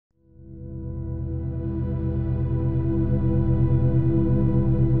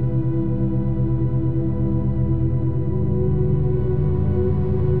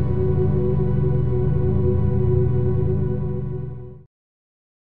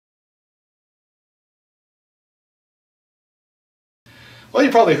Well,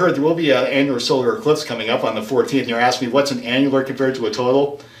 you probably heard there will be an annular solar eclipse coming up on the 14th, and you're asking me what's an annular compared to a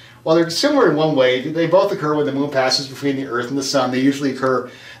total? Well, they're similar in one way. They both occur when the moon passes between the Earth and the Sun. They usually occur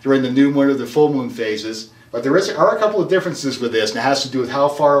during the new moon or the full moon phases. But there are a couple of differences with this, and it has to do with how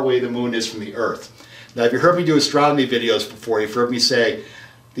far away the moon is from the Earth. Now, if you've heard me do astronomy videos before, you've heard me say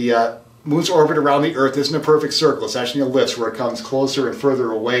the moon's orbit around the Earth isn't a perfect circle. It's actually an ellipse where it comes closer and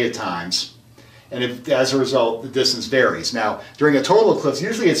further away at times. And as a result, the distance varies. Now, during a total eclipse,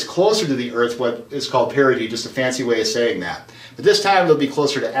 usually it's closer to the Earth, what is called perigee, just a fancy way of saying that. But this time it'll be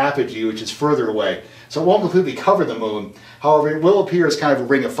closer to apogee, which is further away. So it won't completely cover the moon. However, it will appear as kind of a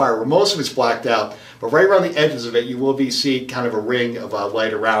ring of fire, where most of it's blacked out, but right around the edges of it, you will see kind of a ring of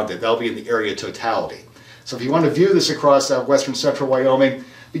light around it. That'll be in the area totality. So if you want to view this across western central Wyoming,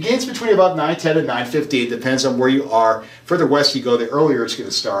 begins between about 9:10 and 9:15, depends on where you are. Further west you go, the earlier it's going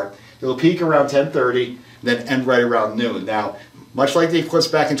to start. It'll peak around 10:30, then end right around noon. Now, much like the eclipse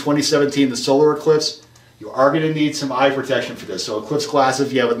back in 2017, the solar eclipse, you are going to need some eye protection for this. So eclipse glasses,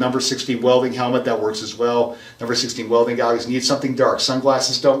 if you have a number 16 welding helmet, that works as well. Number 16 welding goggles, need something dark.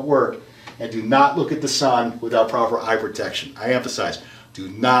 Sunglasses don't work. And do not look at the sun without proper eye protection. I emphasize, do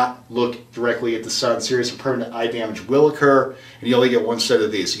not look directly at the sun. Serious and permanent eye damage will occur, and you only get one set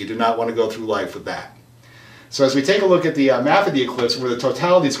of these, so you do not want to go through life with that. So as we take a look at the map of the eclipse, where the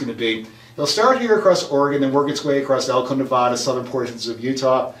totality is going to be, it'll start here across Oregon, then work its way across Elko, Nevada, southern portions of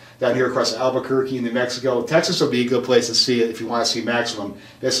Utah, down here across Albuquerque, New Mexico. Texas will be a good place to see it if you want to see maximum.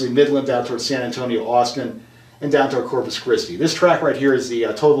 Basically Midland down towards San Antonio, Austin, and down toward Corpus Christi. This track right here is the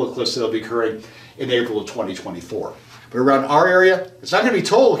total eclipse that will be occurring in April of 2024. But around our area, it's not going to be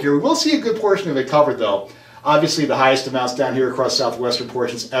total here. We will see a good portion of it covered though. Obviously the highest amounts down here across southwestern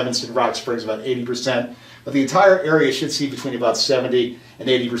portions, Evanston, Rock Springs, about 80%. But the entire area should see between about 70 and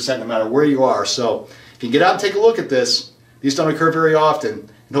 80% no matter where you are. So if you can get out and take a look at this, these don't occur very often.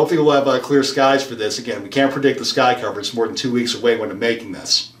 And hopefully we'll have clear skies for this. Again, we can't predict the sky cover. It's more than 2 weeks away when I'm making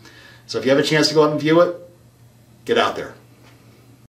this. So if you have a chance to go out and view it, get out there.